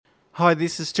Hi,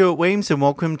 this is Stuart Weems and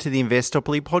welcome to the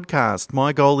Investopoly podcast.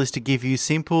 My goal is to give you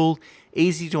simple,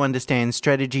 easy to understand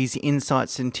strategies,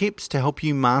 insights and tips to help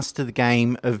you master the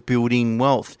game of building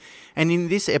wealth. And in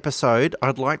this episode,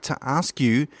 I'd like to ask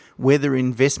you whether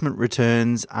investment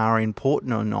returns are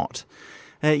important or not.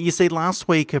 You see, last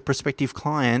week a prospective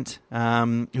client,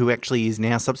 who actually is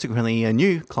now subsequently a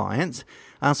new client,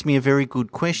 asked me a very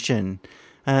good question.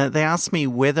 They asked me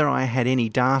whether I had any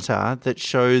data that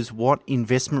shows what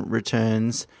investment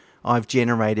returns I've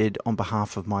generated on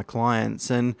behalf of my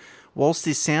clients. And whilst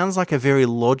this sounds like a very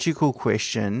logical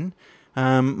question,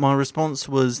 my response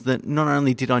was that not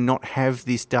only did I not have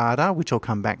this data, which I'll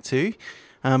come back to,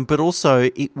 but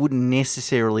also it wouldn't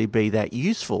necessarily be that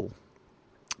useful.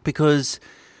 Because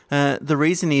the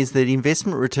reason is that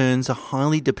investment returns are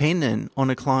highly dependent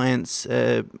on a client's,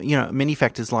 many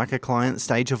factors like a client's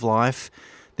stage of life,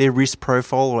 their risk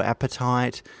profile or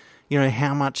appetite,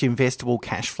 how much investable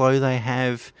cash flow they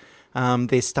have,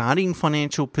 their starting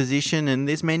financial position, and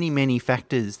there's many, many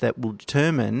factors that will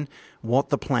determine what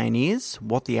the plan is,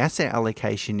 what the asset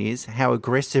allocation is, how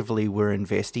aggressively we're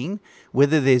investing,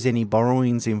 whether there's any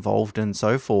borrowings involved and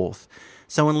so forth.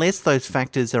 So unless those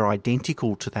factors are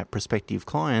identical to that prospective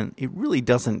client, it really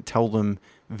doesn't tell them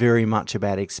very much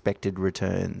about expected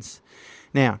returns.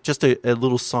 Now, just a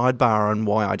little sidebar on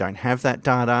why I don't have that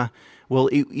data. Well,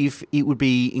 if it would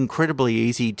be incredibly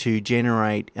easy to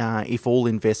generate if all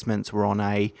investments were on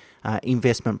a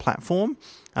investment platform,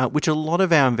 which a lot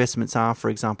of our investments are, for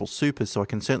example, super. So I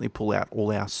can certainly pull out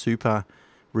all our super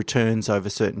returns over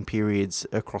certain periods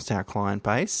across our client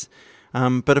base.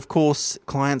 But of course,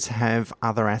 clients have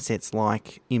other assets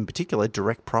like, in particular,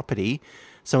 direct property.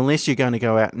 So unless you're going to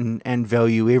go out and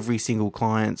value every single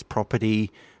client's property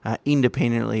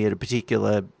independently at a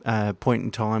particular point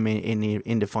in time in the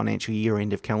end of financial year,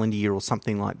 end of calendar year or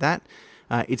something like that,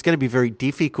 it's going to be very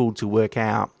difficult to work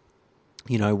out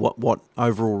what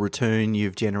overall return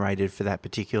you've generated for that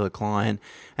particular client.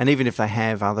 And even if they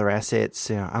have other assets,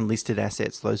 unlisted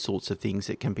assets, those sorts of things,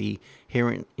 it can be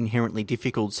inherently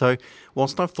difficult. So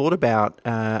whilst I've thought about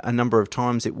a number of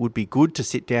times it would be good to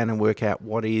sit down and work out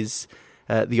what is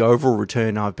the overall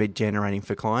return I've been generating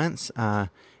for clients,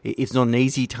 it's not an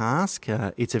easy task.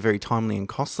 It's a very timely and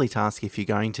costly task if you're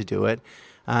going to do it.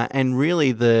 And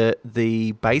really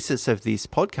the basis of this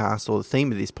podcast, or the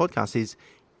theme of this podcast,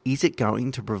 is it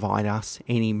going to provide us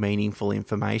any meaningful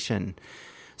information?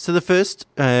 So the first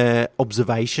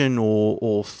observation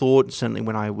or thought, certainly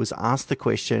when I was asked the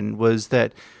question, was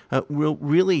that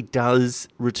really does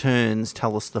returns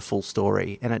tell us the full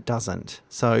story? And it doesn't.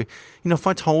 So, if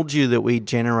I told you that we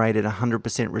generated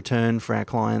 100% return for our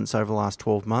clients over the last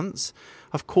 12 months,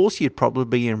 of course you'd probably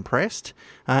be impressed.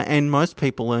 And most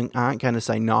people aren't going to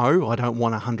say, no, I don't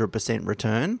want 100%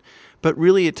 return. But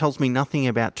really it tells me nothing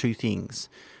about two things.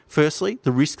 Firstly,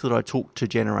 the risk that I took to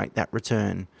generate that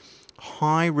return.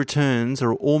 High returns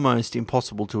are almost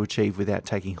impossible to achieve without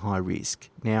taking high risk.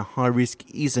 Now, high risk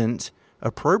isn't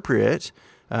appropriate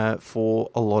for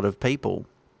a lot of people.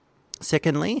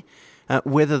 Secondly,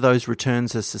 whether those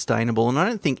returns are sustainable. And I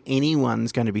don't think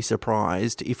anyone's going to be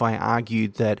surprised if I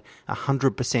argued that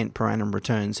 100% per annum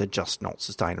returns are just not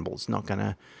sustainable. It's not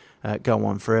going to go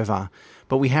on forever.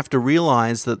 But we have to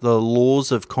realize that the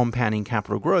laws of compounding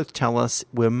capital growth tell us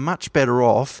we're much better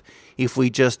off if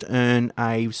we just earn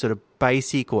a sort of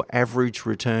basic or average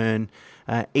return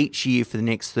each year for the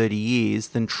next 30 years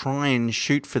than try and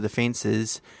shoot for the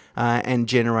fences and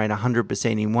generate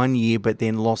 100% in one year, but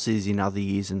then losses in other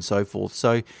years and so forth.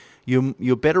 So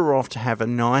you're better off to have a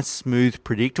nice, smooth,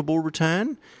 predictable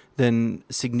return than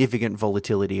significant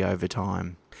volatility over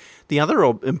time. The other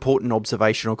important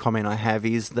observational comment I have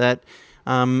is that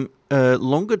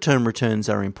longer-term returns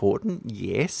are important,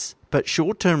 yes, but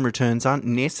short-term returns aren't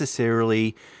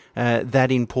necessarily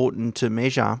that important to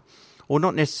measure, or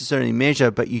not necessarily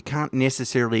measure, but you can't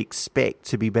necessarily expect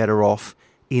to be better off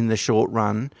in the short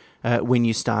run when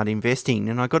you start investing.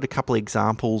 And I got a couple of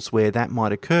examples where that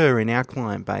might occur in our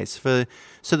client base.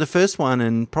 So the first one,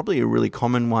 and probably a really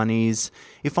common one, is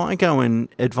if I go and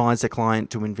advise a client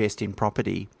to invest in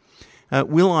property,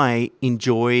 will I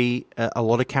enjoy a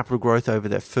lot of capital growth over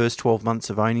the first 12 months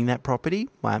of owning that property?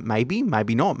 Well, maybe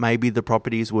not. Maybe the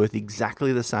property is worth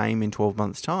exactly the same in 12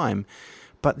 months' time.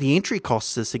 But the entry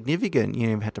costs are significant.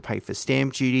 You have to pay for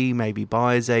stamp duty, maybe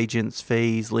buyer's agents'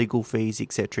 fees, legal fees,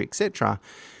 etc., etc.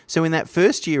 So in that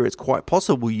first year, it's quite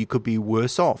possible you could be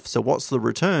worse off. So what's the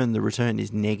return? The return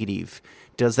is negative.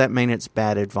 Does that mean it's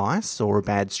bad advice or a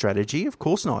bad strategy? Of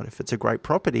course not. If it's a great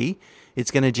property,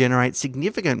 it's going to generate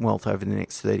significant wealth over the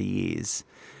next 30 years.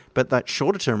 But that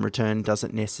shorter term return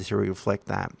doesn't necessarily reflect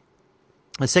that.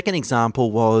 A second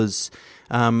example was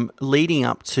leading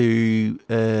up to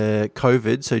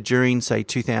COVID, so during, say,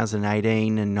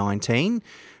 2018 and 19,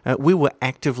 we were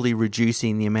actively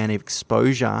reducing the amount of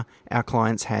exposure our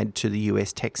clients had to the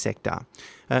US tech sector,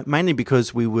 mainly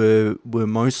because we were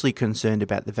mostly concerned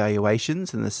about the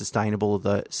valuations and the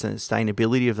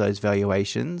sustainability of those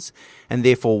valuations, and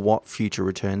therefore what future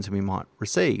returns we might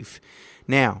receive.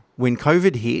 Now, when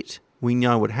COVID hit, we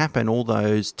know what happened. All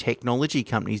those technology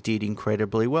companies did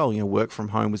incredibly well. Work from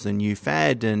home was a new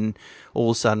fad, and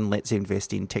all of a sudden, let's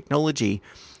invest in technology.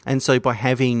 And so by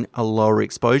having a lower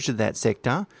exposure to that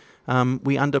sector,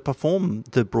 we underperform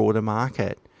the broader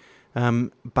market.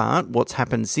 But what's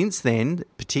happened since then,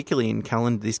 particularly in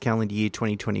this calendar year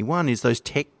 2021, is those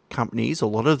tech companies, a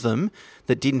lot of them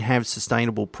that didn't have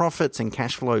sustainable profits and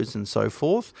cash flows and so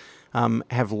forth,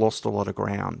 have lost a lot of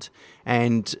ground.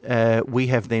 And we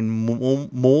have then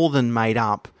more than made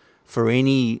up for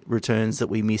any returns that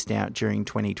we missed out during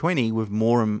 2020. We've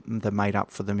more than made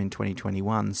up for them in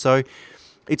 2021. So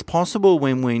it's possible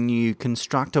when you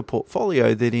construct a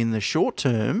portfolio that in the short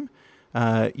term,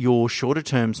 your shorter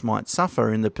terms might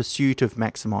suffer in the pursuit of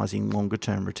maximising longer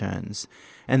term returns.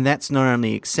 And that's not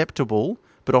only acceptable,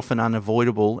 but often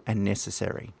unavoidable and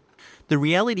necessary. The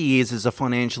reality is, as a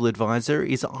financial advisor,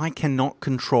 is I cannot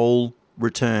control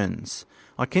returns.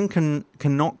 I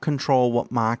cannot control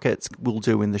what markets will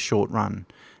do in the short run.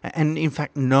 And in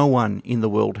fact, no one in the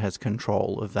world has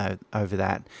control of that over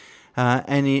that.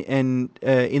 And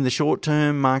in the short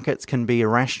term, markets can be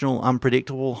irrational,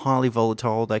 unpredictable, highly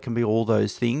volatile. They can be all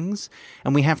those things.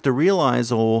 And we have to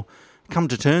realise or come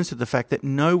to terms with the fact that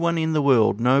no one in the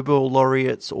world, Nobel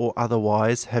laureates or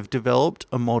otherwise, have developed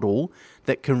a model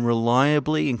that can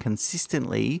reliably and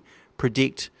consistently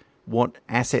predict what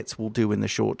assets will do in the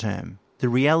short term. The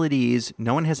reality is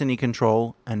no one has any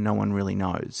control and no one really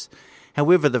knows.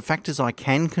 However, the factors I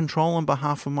can control on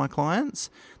behalf of my clients,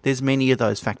 there's many of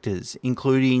those factors,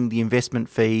 including the investment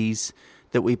fees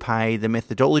that we pay, the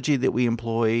methodology that we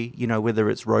employ, whether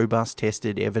it's robust,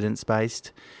 tested,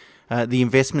 evidence-based, the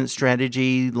investment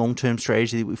strategy, long-term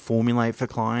strategy that we formulate for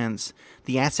clients,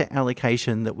 the asset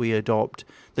allocation that we adopt,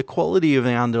 the quality of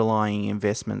the underlying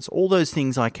investments. All those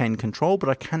things I can control, but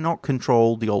I cannot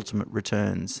control the ultimate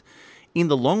returns. In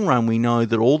the long run, we know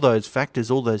that all those factors,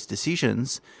 all those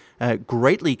decisions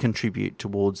greatly contribute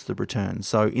towards the return.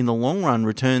 So in the long run,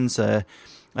 returns are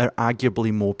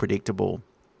arguably more predictable.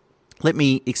 Let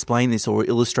me explain this or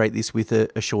illustrate this with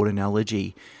a short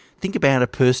analogy. Think about a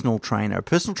personal trainer. A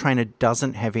personal trainer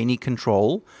doesn't have any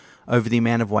control over the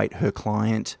amount of weight her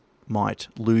client might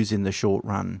lose in the short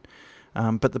run.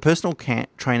 But the personal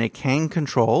trainer can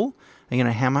control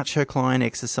how much her client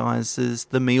exercises,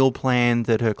 the meal plan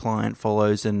that her client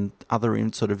follows, and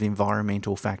other sort of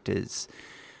environmental factors.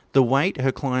 The weight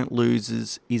her client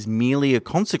loses is merely a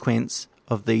consequence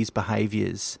of these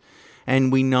behaviours.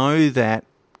 And we know that,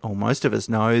 or most of us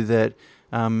know that,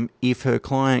 if her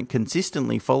client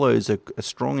consistently follows a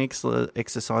strong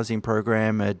exercising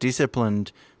program, a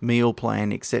disciplined meal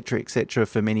plan, etc.,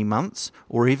 for many months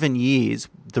or even years,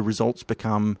 the results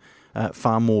become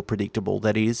far more predictable.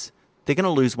 That is, they're going to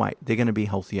lose weight, they're going to be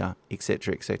healthier,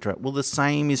 etc., etc. Well, the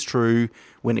same is true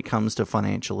when it comes to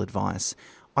financial advice.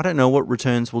 I don't know what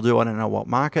returns will do, I don't know what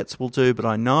markets will do, but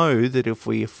I know that if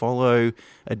we follow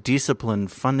a disciplined,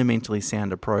 fundamentally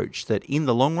sound approach, that in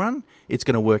the long run, it's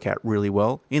going to work out really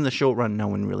well. In the short run, no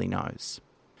one really knows.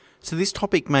 So this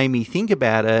topic made me think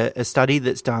about a study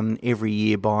that's done every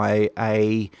year by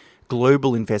a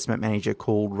global investment manager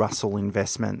called Russell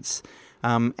Investments.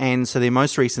 And so their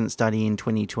most recent study in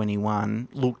 2021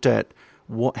 looked at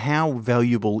how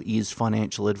valuable is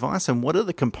financial advice and what are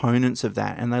the components of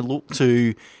that. And they look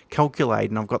to calculate,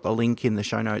 and I've got the link in the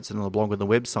show notes and on the blog on the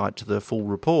website to the full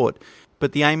report.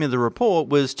 But the aim of the report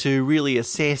was to really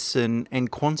assess and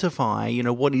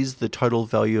quantify, what is the total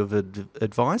value of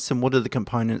advice and what are the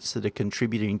components that are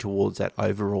contributing towards that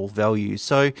overall value.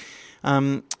 So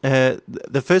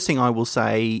the first thing I will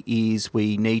say is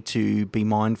we need to be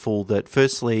mindful that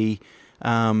firstly,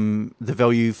 the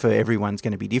value for everyone's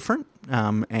going to be different.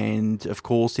 And of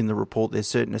course, in the report, there's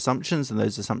certain assumptions, and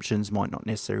those assumptions might not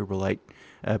necessarily relate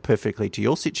perfectly to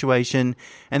your situation.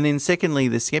 And then secondly,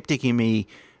 the skeptic in me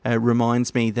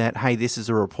reminds me that, hey, this is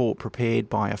a report prepared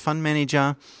by a fund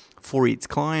manager for its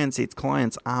clients. Its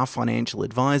clients are financial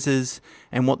advisors,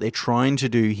 and what they're trying to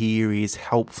do here is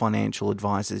help financial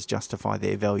advisors justify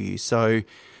their value. So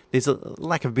there's a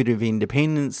lack of a bit of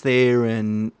independence there,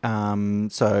 and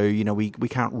so we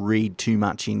can't read too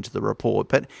much into the report.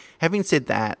 But having said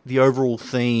that, the overall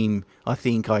theme I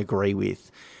think I agree with.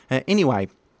 Anyway,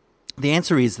 The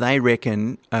answer is they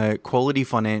reckon quality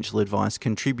financial advice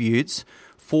contributes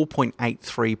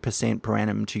 4.83% per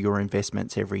annum to your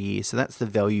investments every year. So that's the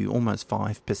value, almost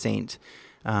 5%.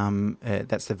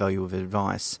 That's the value of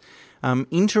advice.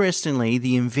 Interestingly,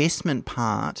 the investment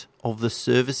part of the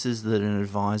services that an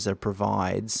advisor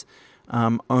provides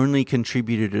only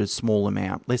contributed a small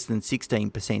amount, less than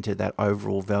 16% of that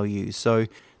overall value. So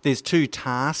there's two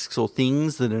tasks or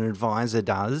things that an advisor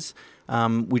does,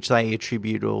 which they've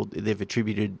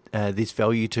attributed this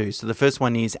value to. So the first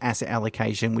one is asset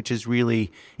allocation, which is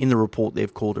really, in the report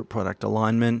they've called it product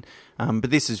alignment.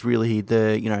 But this is really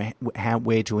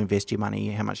where to invest your money,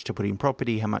 how much to put in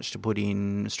property, how much to put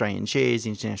in Australian shares,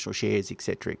 international shares,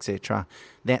 etc., etc.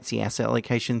 That's the asset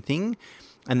allocation thing.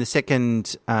 And the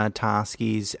second task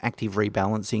is active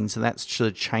rebalancing. So that's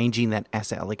sort of changing that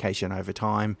asset allocation over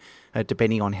time,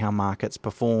 depending on how markets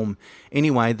perform.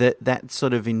 Anyway, that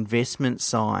sort of investment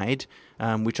side,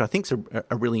 which I think is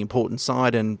a really important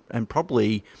side, and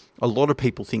probably a lot of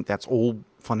people think that's all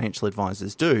financial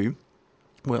advisors do.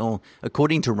 Well,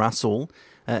 according to Russell,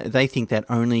 they think that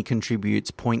only contributes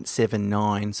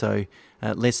 0.79, so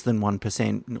less than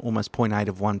 1%, almost 0.8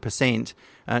 of 1%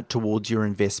 towards your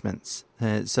investments.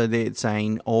 So they're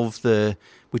saying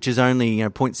which is only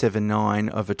 0.79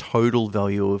 of a total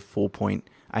value of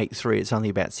 4.83, it's only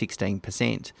about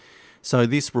 16%. So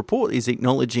this report is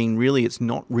acknowledging really it's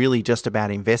not really just about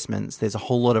investments. There's a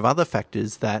whole lot of other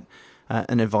factors that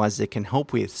an advisor can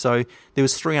help with. So there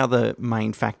was three other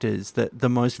main factors. That the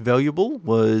most valuable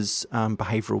was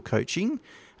behavioural coaching.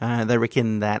 They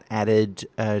reckon that added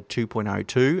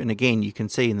 2.02. And again, you can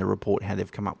see in the report how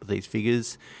they've come up with these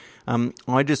figures.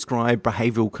 I describe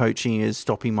behavioural coaching as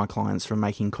stopping my clients from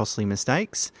making costly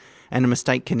mistakes. And a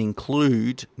mistake can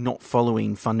include not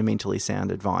following fundamentally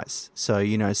sound advice. So,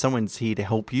 someone's here to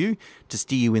help you, to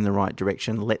steer you in the right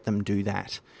direction. Let them do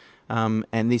that.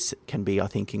 And this can be, I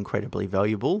think, incredibly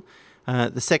valuable.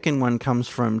 The second one comes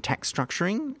from tax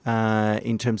structuring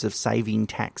in terms of saving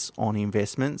tax on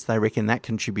investments. They reckon that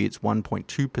contributes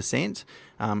 1.2%,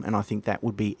 and I think that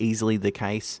would be easily the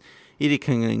case. It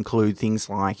can include things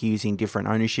like using different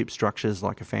ownership structures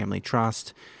like a family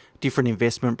trust. Different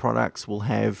investment products will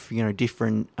have,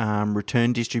 different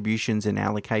return distributions and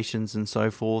allocations and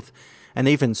so forth. And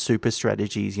even super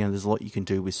strategies, there's a lot you can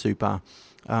do with super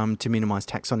to minimise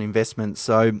tax on investments.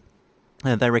 So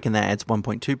they reckon that adds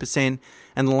 1.2%.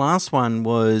 And the last one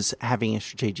was having a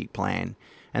strategic plan.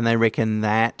 And they reckon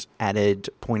that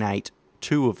added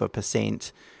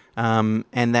 0.82%.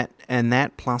 And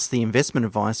that plus the investment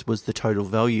advice was the total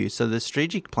value. So the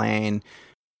strategic plan,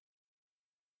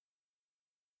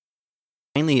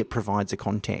 mainly it provides a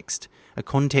context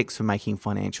for making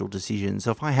financial decisions.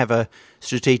 So if I have a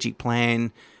strategic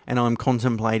plan and I'm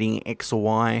contemplating X or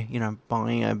Y,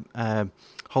 buying a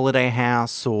holiday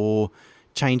house or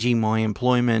changing my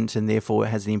employment and therefore it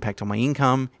has an impact on my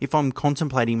income, if I'm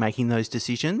contemplating making those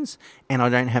decisions and I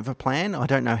don't have a plan, I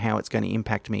don't know how it's going to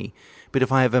impact me. But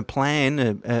if I have a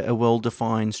plan, a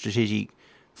well-defined strategic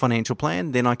financial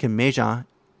plan, then I can measure,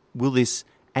 will this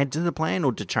add to the plan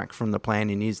or detract from the plan,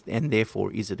 and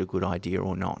therefore is it a good idea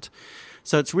or not?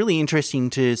 So it's really interesting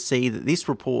to see that this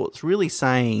report's really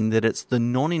saying that it's the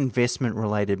non-investment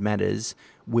related matters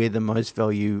where the most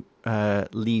value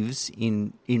lives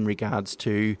in regards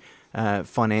to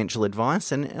financial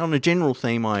advice. And on a general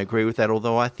theme, I agree with that,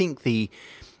 although I think the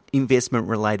investment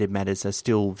related matters are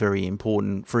still very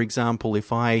important. For example,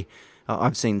 if I've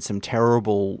seen some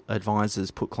terrible advisors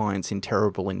put clients in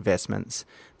terrible investments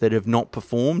that have not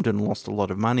performed and lost a lot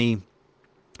of money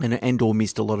and or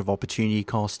missed a lot of opportunity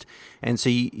cost. And so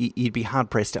you'd be hard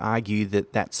pressed to argue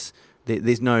that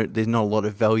there's not a lot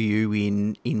of value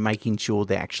in making sure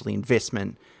the actual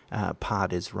investment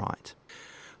part is right.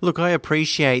 Look, I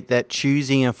appreciate that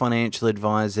choosing a financial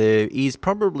advisor is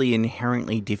probably an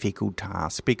inherently difficult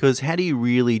task, because how do you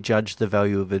really judge the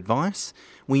value of advice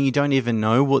when you don't even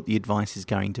know what the advice is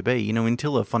going to be?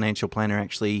 Until a financial planner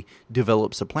actually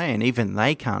develops a plan, even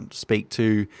they can't speak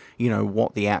to,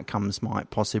 what the outcomes might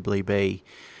possibly be.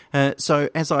 So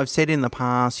as I've said in the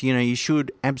past, you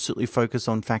should absolutely focus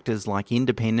on factors like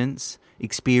independence,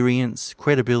 experience,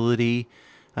 credibility,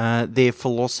 their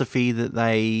philosophy that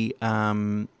they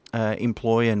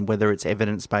employ, and whether it's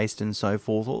evidence-based and so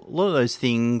forth. A lot of those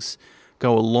things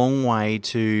go a long way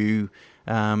to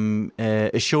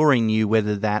assuring you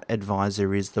whether that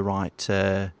advisor is the right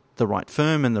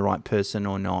firm and the right person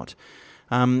or not.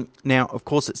 Now, of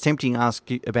course, it's tempting to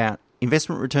ask you about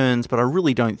investment returns, but I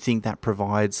really don't think that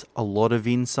provides a lot of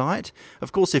insight.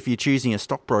 Of course, if you're choosing a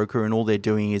stockbroker and all they're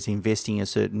doing is investing a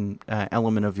certain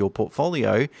element of your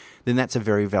portfolio, then that's a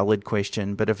very valid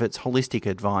question. But if it's holistic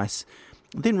advice,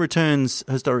 then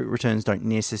historic returns don't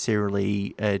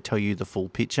necessarily tell you the full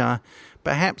picture.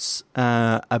 Perhaps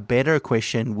a better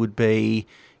question would be,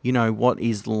 what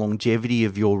is the longevity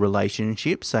of your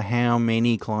relationship? So how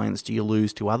many clients do you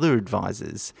lose to other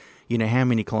advisors? How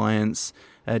many clients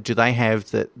do they have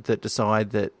that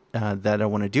decide that they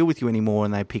don't want to deal with you anymore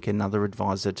and they pick another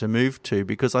advisor to move to?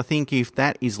 Because I think if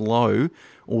that is low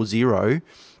or zero,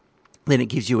 then it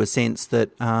gives you a sense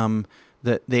that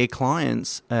that their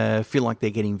clients feel like they're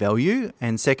getting value,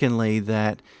 and secondly,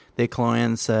 that their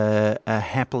clients are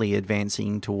happily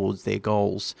advancing towards their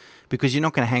goals, because you're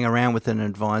not going to hang around with an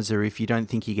advisor if you don't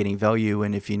think you're getting value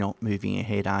and if you're not moving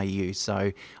ahead, are you?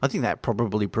 So I think that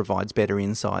probably provides better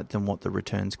insight than what the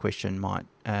returns question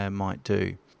might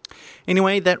do.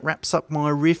 Anyway, that wraps up my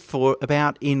riff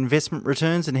about investment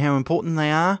returns and how important they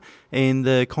are in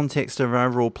the context of our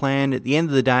overall plan. At the end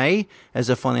of the day, as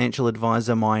a financial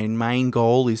advisor, my main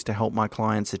goal is to help my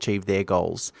clients achieve their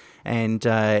goals. And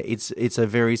it's a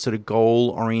very sort of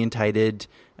goal-orientated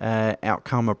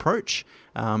outcome approach.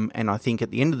 And I think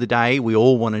at the end of the day, we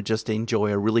all want to just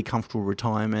enjoy a really comfortable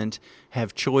retirement,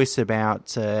 have choice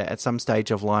about at some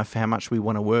stage of life how much we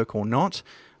want to work or not.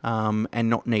 And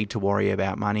not need to worry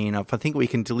about money. And if I think we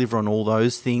can deliver on all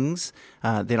those things,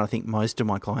 then I think most of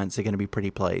my clients are going to be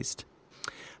pretty pleased.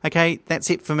 Okay,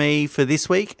 that's it for me for this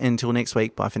week. Until next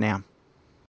week, bye for now.